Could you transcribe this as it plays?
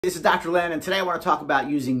This is Dr. Len, and today I want to talk about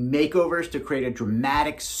using makeovers to create a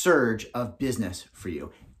dramatic surge of business for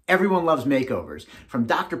you. Everyone loves makeovers, from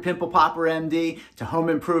Dr. Pimple Popper MD to home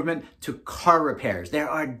improvement to car repairs. There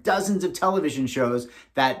are dozens of television shows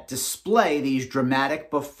that display these dramatic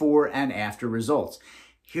before and after results.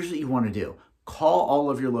 Here's what you want to do. Call all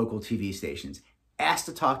of your local TV stations. Ask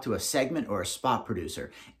to talk to a segment or a spot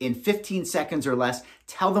producer. In 15 seconds or less,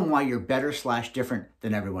 tell them why you're better/different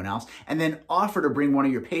than everyone else, and then offer to bring one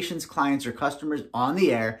of your patients, clients, or customers on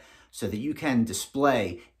the air so that you can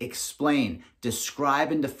display, explain,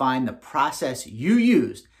 describe, and define the process you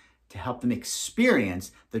used to help them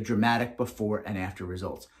experience the dramatic before and after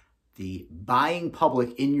results. The buying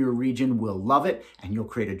public in your region will love it, and you'll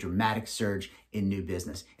create a dramatic surge in new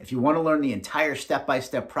business. If you want to learn the entire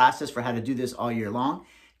step-by-step process for how to do this all year long,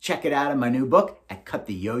 check it out in my new book at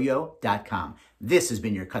cuttheyoyo.com. This has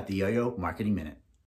been your Cut the Yo-Yo Marketing Minute.